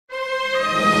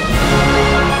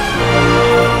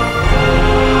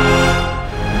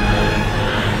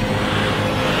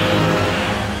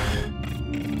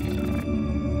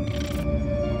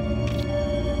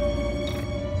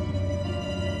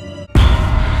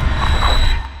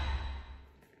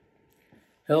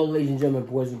Hello, ladies and gentlemen,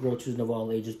 boys and girls, children of all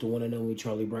ages, the one and only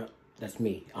Kharlie Brown. That's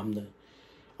me. I'm the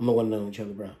one and only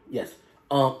Kharlie Brown. Yes.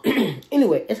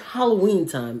 Anyway, it's Halloween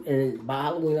time, and by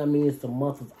Halloween I mean it's the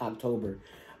month of October.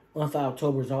 Month of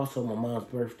October is also my mom's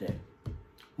birthday.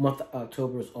 Month of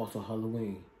October is also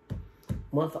Halloween.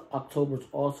 Month of October is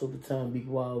also the time we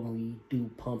go out and we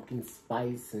do pumpkin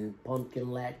spice and pumpkin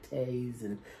lattes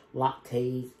and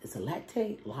lattes. It's a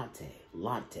latte?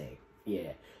 Latte.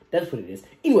 Yeah, that's what it is.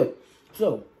 Anyway,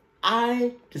 so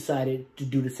I decided to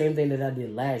do the same thing that I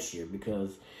did last year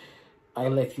because I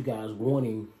left you guys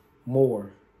wanting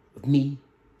more of me.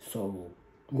 So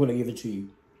I'm going to give it to you.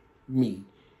 Me.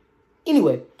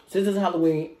 Anyway, since it's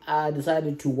Halloween, I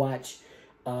decided to watch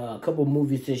a couple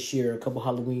movies this year, a couple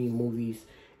Halloween movies,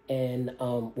 and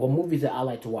movies that I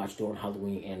like to watch during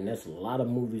Halloween, and there's a lot of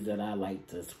movies that I like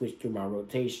to switch through my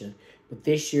rotation. But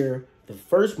this year, the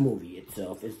first movie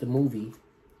itself is the movie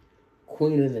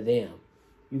Queen of the Dam.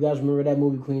 You guys remember that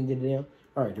movie, Queen of the Dam?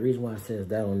 All right, the reason why it says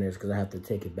that on there is because I have to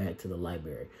take it back to the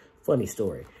library. Funny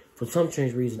story. For some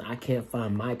strange reason, I can't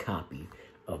find my copy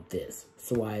of this,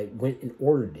 so I went and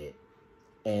ordered it,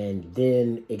 and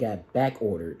then it got back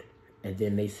ordered. And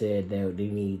then they said that they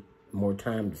need more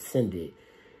time to send it.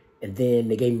 And then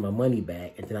they gave me my money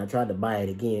back. And then I tried to buy it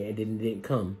again. And then it didn't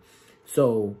come.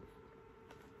 So,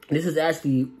 this is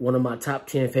actually one of my top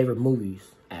 10 favorite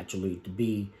movies, actually, to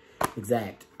be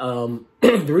exact. The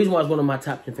reason why it's one of my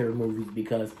top 10 favorite movies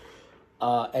because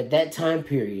at that time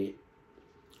period,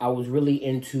 I was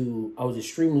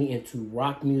extremely into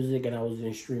rock music. And I was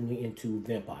extremely into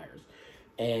vampires.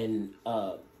 And,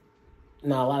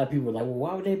 now, a lot of people are like, well,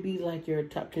 why would they be like your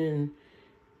top 10,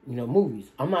 movies?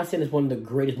 I'm not saying it's one of the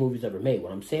greatest movies ever made.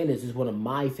 What I'm saying is it's one of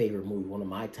my favorite movies, one of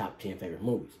my top 10 favorite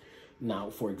movies. Now,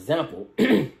 for example,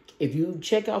 if you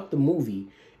check out the movie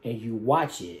and you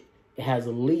watch it, it has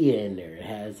Aaliyah in there. It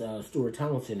has Stuart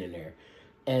Townsend in there.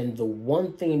 And the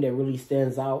one thing that really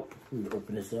stands out, let me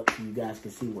open this up so you guys can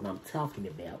see what I'm talking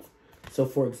about. So,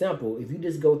 for example, if you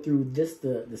just go through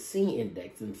the scene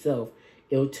index themselves,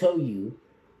 it'll tell you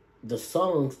the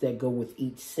songs that go with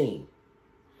each scene.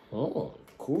 Oh,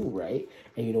 cool, right?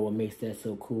 And you know what makes that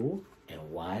so cool? And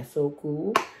why it's so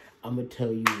cool? I'm going to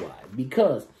tell you why.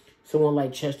 Because someone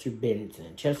like Chester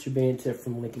Bennington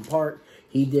from Linkin Park,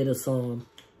 he did a song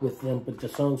with them, but the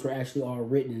songs were actually all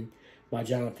written by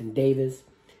Jonathan Davis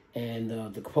and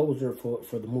the composer for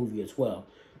the movie as well.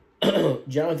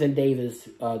 Jonathan Davis,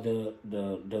 the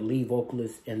lead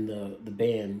vocalist in the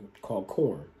band called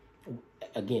Korn.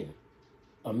 Again,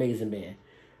 amazing band.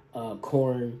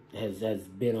 Korn has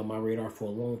been on my radar for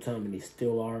a long time, and they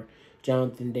still are.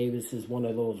 Jonathan Davis is one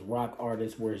of those rock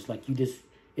artists where it's like it's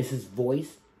his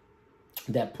voice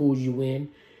that pulls you in,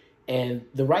 and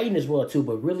the writing as well too.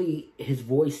 But really, his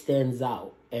voice stands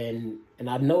out, and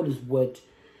I've noticed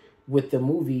with the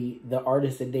movie, the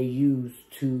artists that they use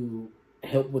to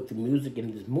help with the music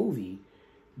in this movie,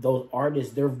 those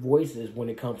artists, their voices, when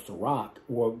it comes to rock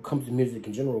or comes to music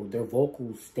in general, their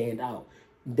vocals stand out.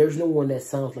 There's no one that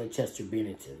sounds like Chester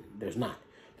Bennington. There's not.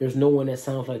 There's no one that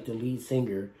sounds like the lead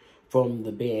singer from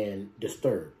the band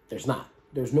Disturbed. There's not.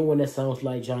 There's no one that sounds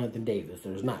like Jonathan Davis.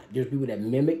 There's not. There's people that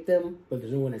mimic them, but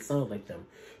there's no one that sounds like them.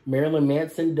 Marilyn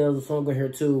Manson does a song on here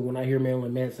too. When I hear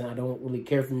Marilyn Manson, I don't really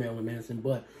care for Marilyn Manson,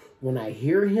 but when I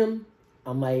hear him,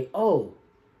 I'm like, oh,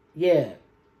 yeah,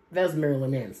 that's Marilyn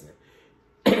Manson.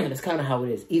 That's kind of how it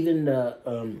is. Even the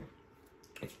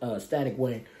Static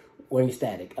Wayne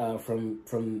Static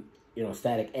from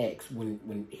Static X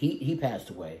when he passed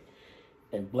away,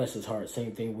 and bless his heart.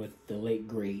 Same thing with the late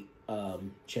great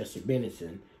Chester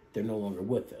Bennington. They're no longer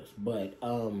with us. But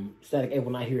Static X,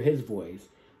 when I hear his voice,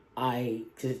 I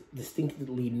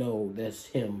distinctly know that's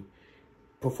him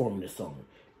performing the song.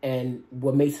 And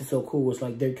what makes it so cool is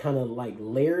like they're kind of like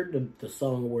layered the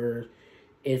song where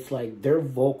it's like their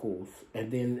vocals,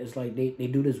 and then it's like they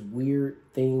do this weird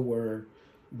thing where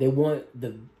they want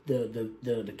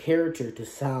the character to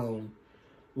sound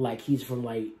like he's from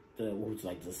like the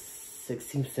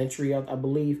 16th century, I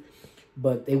believe,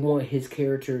 but they want his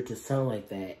character to sound like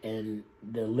that, and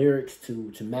the lyrics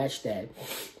to match that,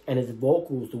 and his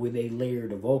vocals, the way they layer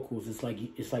the vocals, it's like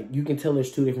you can tell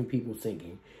there's two different people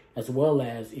singing, as well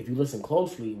as if you listen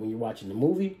closely when you're watching the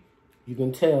movie. You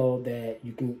can tell that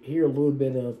you can hear a little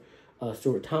bit of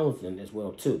Stuart Townsend as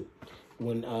well too,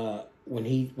 when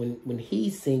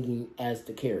he's singing as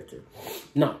the character.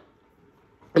 Now,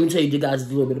 let me tell you guys a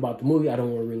little bit about the movie. I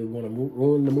don't really want to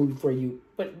ruin the movie for you,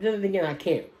 but then again, I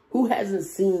can't. Who hasn't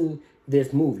seen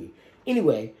this movie?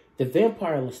 Anyway, the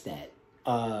vampire Lestat,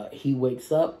 he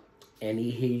wakes up, and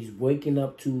he's waking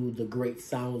up to the great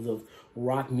sounds of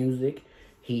rock music.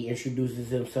 He introduces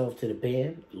himself to the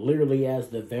band, literally as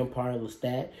the vampire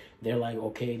Lestat. They're like,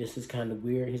 okay, this is kind of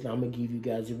weird. He's like, I'm going to give you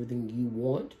guys everything you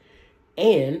want.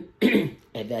 And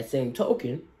at that same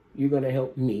token, you're going to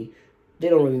help me. They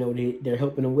don't really know what they're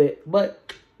helping him with,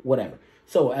 but whatever.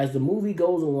 So as the movie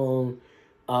goes along,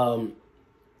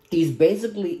 he's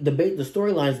basically, the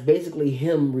storyline is basically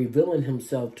him revealing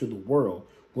himself to the world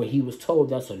when he was told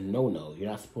that's a no-no. You're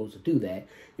not supposed to do that.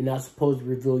 You're not supposed to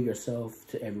reveal yourself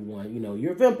to everyone. You know,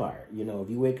 you're a vampire. You know, if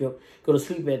you wake up, go to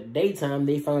sleep at daytime,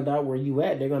 they find out where you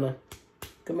at, they're going to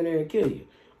come in there and kill you.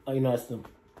 You know, that's them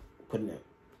putting that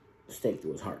stake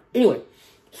through his heart. Anyway,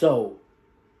 so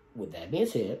with that being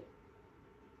said,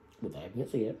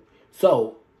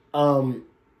 so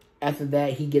after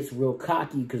that, he gets real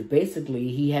cocky because basically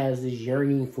he has this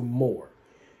yearning for more.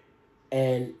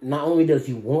 And not only does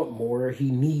he want more,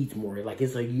 he needs more. Like,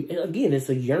 it's a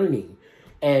yearning.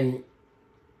 And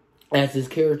as his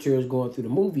character is going through the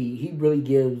movie, he really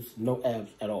gives no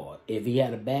F's at all. If he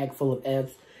had a bag full of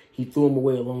F's, he threw them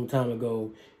away a long time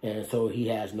ago, and so he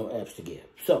has no F's to give.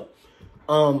 So,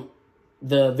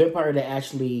 the vampire that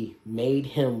actually made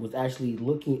him was actually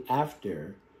looking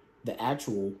after the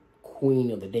actual queen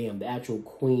of the dam, the actual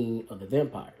queen of the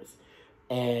vampires.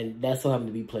 And that so happened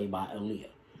to be played by Aaliyah.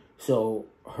 So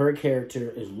her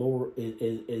character is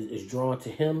drawn to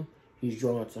him. He's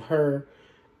drawn to her,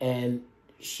 and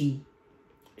she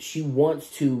wants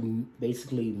to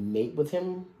basically mate with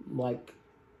him like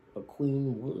a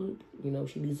queen would. You know,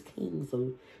 she needs a king,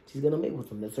 so she's gonna mate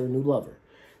with him. That's her new lover.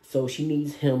 So she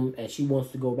needs him, and she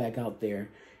wants to go back out there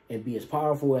and be as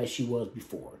powerful as she was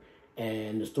before.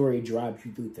 And the story drives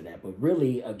you through to that. But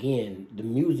really, again, the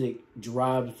music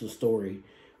drives the story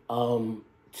to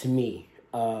me.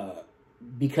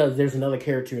 Because there's another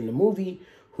character in the movie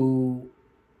who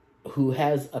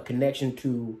has a connection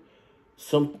to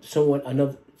someone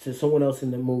else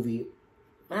in the movie.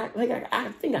 I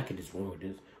think I could just ruin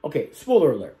this. Okay,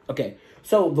 spoiler alert. Okay,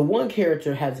 so the one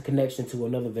character has a connection to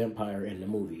another vampire in the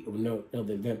movie.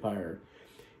 Another vampire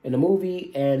in the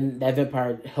movie, and that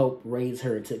vampire helped raise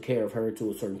her and took care of her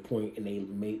to a certain point, and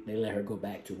they let her go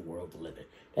back to the world of the living.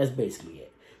 That's basically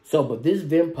it. So, but this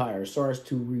vampire starts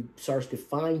to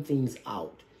find things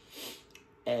out,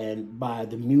 and by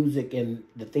the music and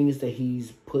the things that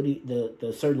he's putting,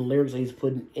 the certain lyrics that he's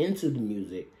putting into the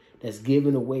music, that's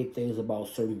giving away things about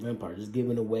certain vampires, it's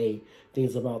giving away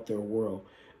things about their world.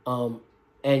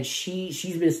 And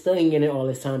she's been studying in it all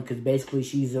this time because basically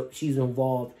she's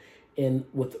involved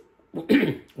with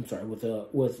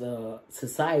a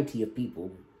society of people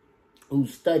who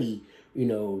study, you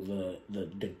know,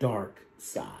 the dark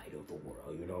side of the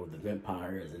world, you know, the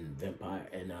vampires and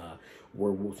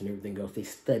werewolves and everything else. They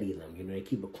study them, you know, they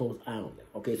keep a close eye on them.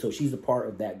 Okay, so she's a part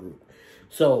of that group.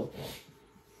 So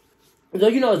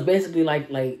you know, it's basically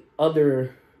like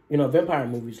other, you know, vampire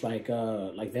movies like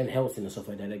Van Helsing and stuff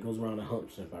like that. That goes around and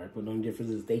hunts vampires, but the only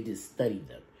difference is they just study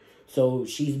them. So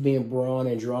she's being drawn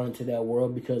into that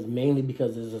world mainly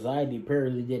because the society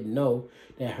apparently didn't know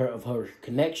that her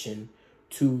connection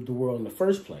to the world in the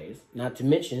first place. Not to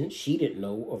mention, she didn't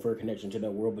know of her connection to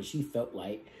that world, but she felt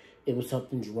like it was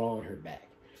something drawing her back.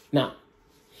 Now,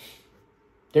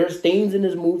 there's things in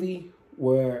this movie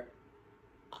where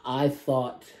I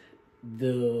thought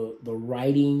the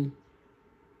writing,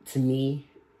 to me,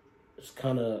 is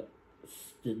kind of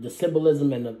the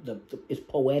symbolism and it's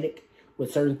poetic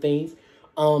with certain things.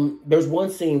 There's one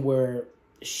scene where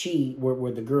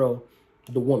the girl,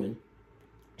 the woman,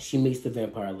 she meets the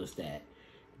vampire Lestat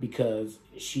because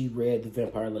she read the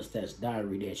vampire Lestat's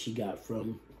diary that she got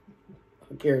from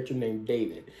a character named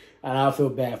David. And I feel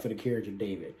bad for the character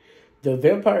David. The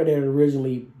vampire that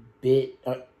originally bit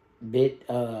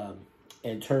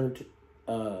and turned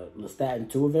Lestat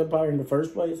into a vampire in the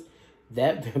first place,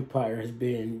 that vampire has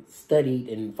been studied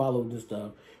and followed and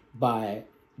stuff by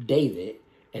David,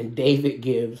 and David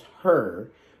gives her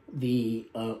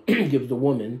gives the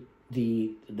woman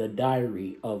the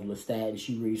diary of Lestat, and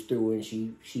she reads through and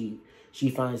she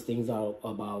finds things out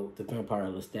about the vampire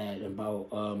Lestat, about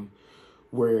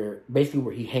where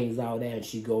he hangs out at, and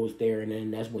she goes there, and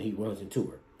then that's when he runs into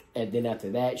her. And then after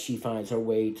that, she finds her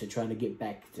way to try to get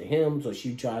back to him, so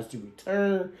she tries to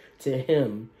return to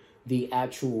him the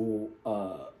actual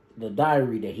the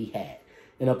diary that he had.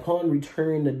 And upon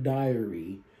returning the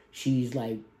diary, she's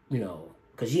like, you know,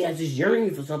 because she has this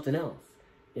yearning for something else.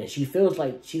 And she feels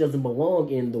like she doesn't belong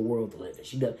in the world of the living.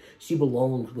 She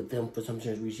belongs with them for some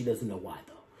reason. She doesn't know why,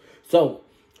 though. So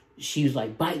she was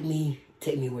like, bite me,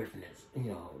 take me away from this.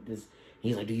 You know, this.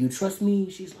 He's like, do you trust me?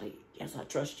 She's like, yes, I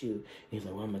trust you. And he's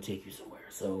like, well, I'm going to take you somewhere.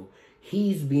 So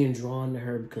he's being drawn to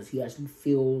her because he actually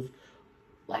feels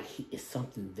like it's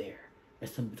something there.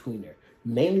 There's something between there.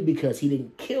 Mainly because he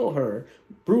didn't kill her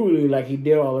brutally like he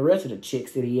did all the rest of the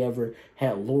chicks that he ever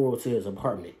had lured to his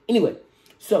apartment. Anyway,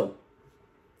 so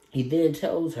he then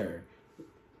tells her,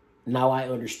 now I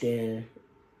understand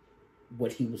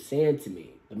what he was saying to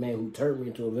me. The man who turned me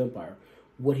into a vampire.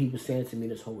 What he was saying to me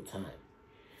this whole time.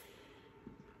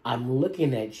 I'm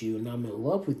looking at you and I'm in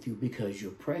love with you because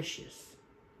you're precious.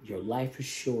 Your life is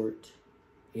short.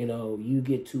 You know, you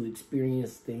get to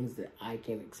experience things that I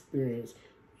can't experience.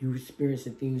 You're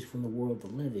experiencing things from the world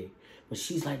of living. But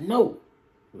she's like, no.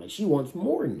 Like, she wants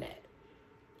more than that.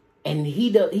 And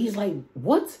he's like,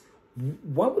 what?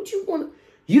 Why would you want to?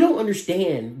 You don't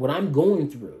understand what I'm going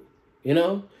through. You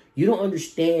know? You don't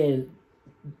understand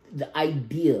the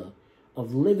idea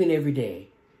of living every day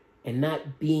and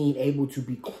not being able to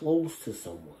be close to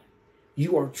someone.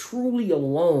 You are truly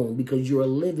alone because you're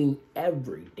living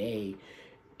every day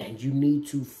and you need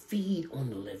to feed on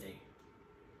the living.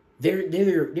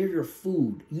 They're your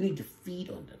food. You need to feed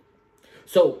on them.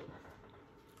 So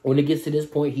when it gets to this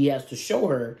point, he has to show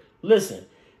her, listen,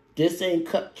 this ain't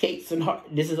cupcakes and heart.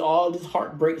 This is all this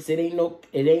heartbreaks. It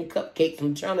ain't cupcakes.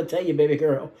 I'm trying to tell you, baby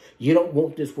girl, you don't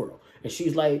want this world. And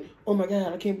she's like, oh my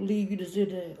God, I can't believe you just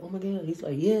did that. Oh my God. He's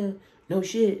like, yeah, no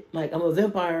shit. Like, I'm a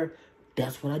vampire.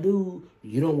 That's what I do.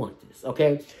 You don't want this.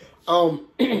 Okay.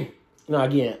 Now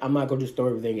again, I'm not gonna just throw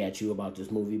everything at you about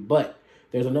this movie, but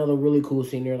there's another really cool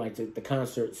scene there, like the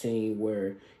concert scene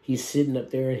where he's sitting up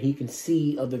there and he can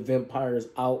see other vampires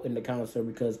out in the concert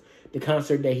because the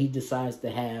concert that he decides to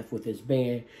have with his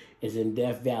band is in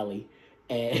Death Valley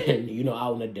and, you know,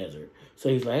 out in the desert. So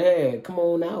he's like, hey, come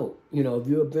on out. You know, if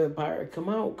you're a vampire, come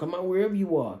out. Come out wherever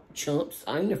you are. Chumps,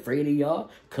 I ain't afraid of y'all.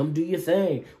 Come do your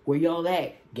thing. Where y'all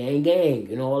at? Gang, gang,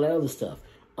 and all that other stuff.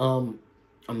 I'm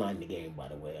not in the game, by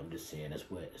the way. I'm just saying that's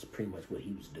pretty much what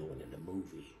he was doing in the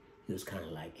movie. He was kind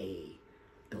of like, hey,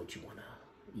 don't you want to,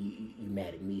 you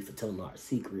mad at me for telling our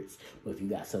secrets, but if you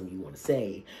got something you want to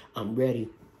say, I'm ready.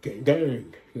 Gang,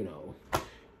 gang, you know.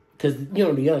 Because, you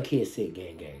know, the young kids say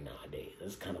gang, gang nowadays.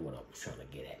 That's kind of what I was trying to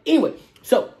get at. Anyway,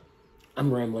 so,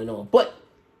 I'm rambling on. But,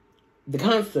 the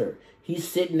concert, he's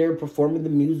sitting there performing the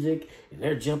music, and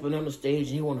they're jumping on the stage,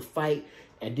 and he want to fight.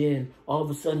 And then, all of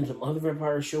a sudden, some other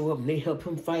vampires show up, and they help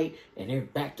him fight, and they're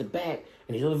back to back.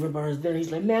 And these other vampires there, and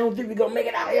he's like, man, I don't think we're going to make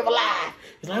it out here alive.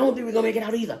 He's like, I don't think we're going to make it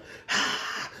out either.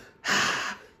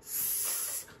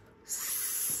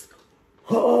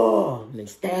 Oh, and they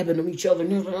stabbing them each other,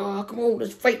 and they're like, oh, come on,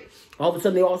 let's fight. All of a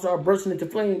sudden, they all start bursting into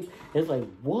flames. And it's like,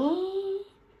 what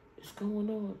is going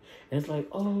on? And it's like,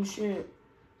 oh, shit,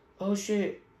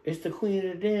 it's the Queen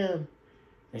of the Dam.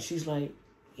 And she's like,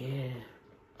 yeah,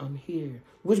 I'm here.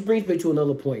 Which brings me to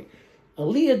another point.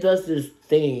 Aaliyah does this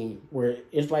thing where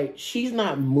it's like she's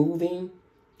not moving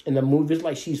in the movie. It's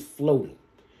like she's floating.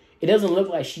 It doesn't look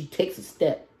like she takes a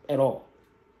step at all.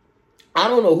 I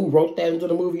don't know who wrote that into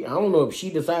the movie. I don't know if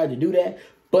she decided to do that.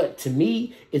 But to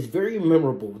me, it's very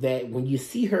memorable that when you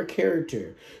see her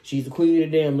character, she's the Queen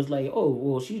of the Dam. It's like, oh,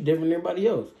 well, she's different than everybody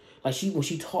else. Like, when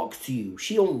she talks to you,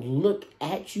 she don't look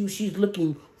at you. She's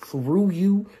looking through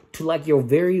you to, like, your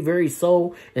very, very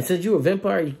soul. And since you're a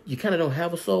vampire, you kind of don't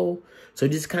have a soul. So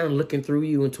just kind of looking through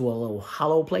you into a little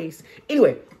hollow place.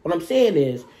 Anyway, what I'm saying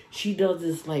is, she does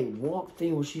this, like, walk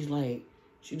thing where she's, like,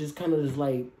 she just kind of is,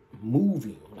 like,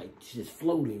 moving. Like, she's just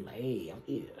floating. Like, hey, I'm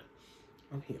here.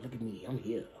 I'm here. Look at me. I'm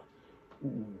here.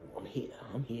 Ooh, I'm here.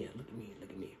 I'm here. Look at me.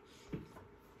 Look at me.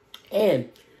 And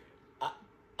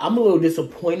I'm a little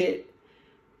disappointed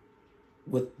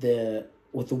with the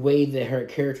way that her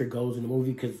character goes in the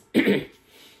movie because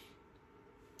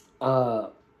the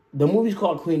movie's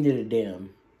called Queen of the Dam,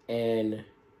 and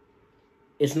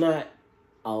it's not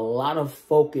a lot of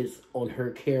focus on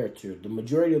her character. The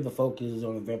majority of the focus is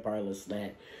on the vampire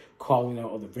Lestat, calling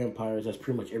out other vampires. That's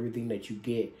pretty much everything that you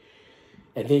get.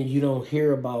 And then you don't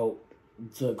hear about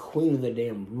the Queen of the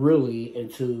Dam really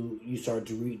until you start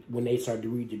to read, when they start to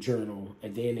read the journal.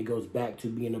 And then it goes back to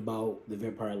being about the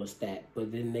vampire Lestat.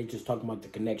 But then they just talk about the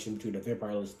connection between the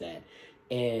vampire Lestat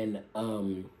and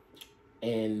Aaliyah's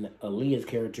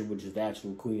character, which is the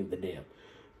actual Queen of the Dam.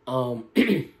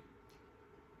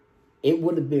 It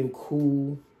would have been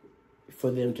cool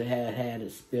for them to have had a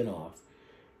spinoff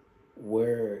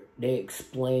where they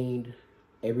explained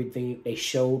everything. They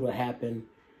showed what happened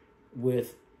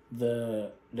with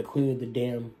the Queen of the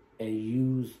Dam and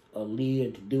used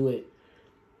Aaliyah to do it.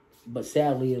 But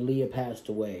sadly, Aaliyah passed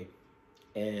away.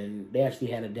 And they actually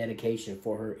had a dedication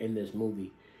for her in this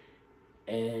movie.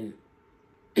 And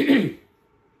you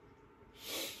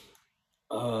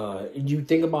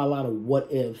think about a lot of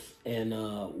what ifs and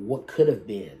what could have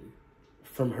been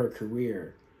from her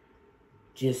career.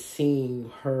 just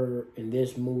seeing her in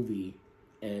this movie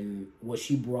and what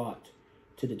she brought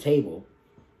to the table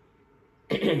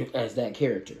as that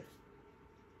character.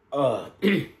 All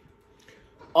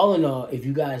in all, if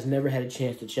you guys never had a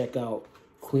chance to check out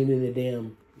Queen of the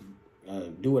Dam,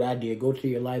 do what I did. Go to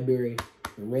your library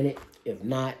and rent it. If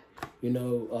not,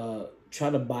 try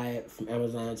to buy it from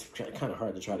Amazon. It's kind of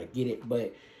hard to try to get it,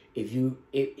 but if you,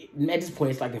 at this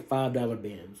point, it's like in $5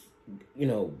 bins.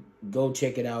 Go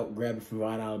check it out. Grab it from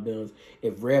 $5 bills.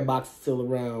 If Redbox is still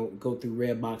around, go through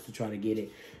Redbox to try to get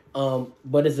it.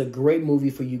 But it's a great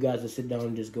movie for you guys to sit down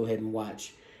and just go ahead and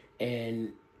watch.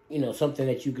 And, something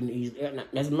that you can easily...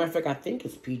 As a matter of fact, I think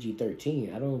it's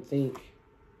PG-13. I don't think...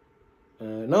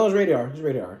 no, it's rated R. It's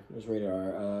rated R. It's rated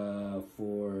R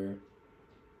for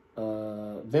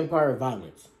vampire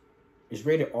violence. It's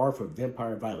rated R for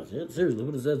vampire violence. Seriously,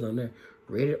 what it says on there.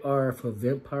 Rated R for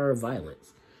vampire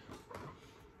violence.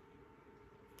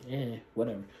 Yeah,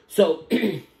 whatever. So,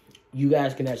 you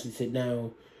guys can actually sit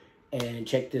down and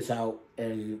check this out.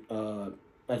 And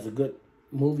that's a good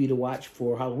movie to watch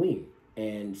for Halloween.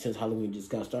 And since Halloween just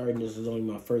got started, and this is only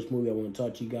my first movie I want to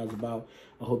talk to you guys about,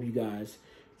 I hope you guys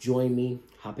join me.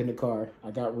 Hop in the car.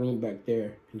 I got room back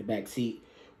there in the back seat.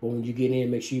 But when you get in,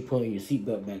 make sure you put on your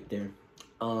seatbelt back there.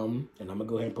 And I'm going to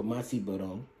go ahead and put my seatbelt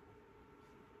on.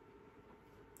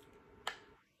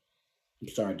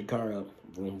 Start the car up.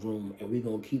 Vroom, vroom. And we're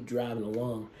going to keep driving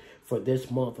along for this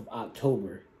month of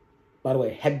October. By the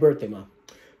way, happy birthday, Mom.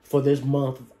 For this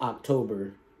month of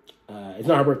October. It's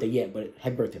not her birthday yet, but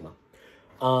happy birthday, Mom.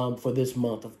 For this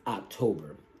month of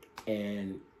October.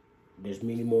 And there's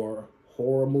many more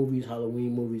horror movies,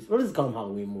 Halloween movies. Well, let's call them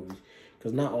Halloween movies.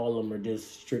 Because not all of them are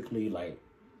just strictly like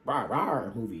rah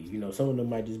rah movies. Some of them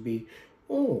might just be,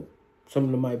 oh. Some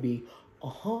of them might be,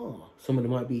 Some of them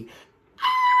might be,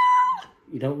 ah.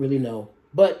 You don't really know.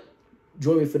 But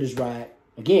join me for this ride.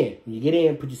 Again, when you get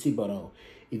in, put your seatbelt on.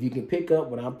 If you can pick up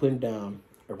what I'm putting down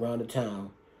around the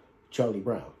town, Kharlie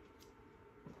Brown.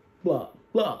 Blah,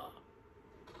 blah,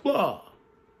 blah,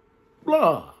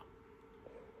 blah,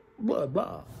 blah,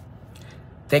 blah.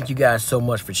 Thank you guys so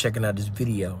much for checking out this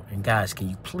video. And guys, can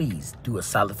you please do a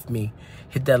solid for me?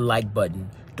 Hit that like button.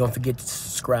 Don't forget to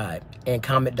subscribe and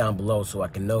comment down below so I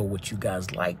can know what you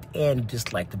guys liked and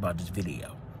disliked about this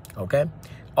video. Okay?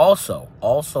 Also,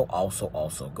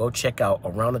 go check out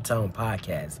Around the Town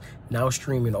Podcast, now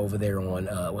streaming over there on,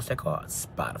 what's that called?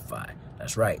 Spotify.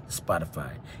 That's right,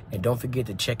 Spotify. And don't forget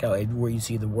to check out everywhere you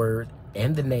see the word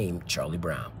and the name Kharlie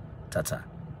Brown. Ta-ta.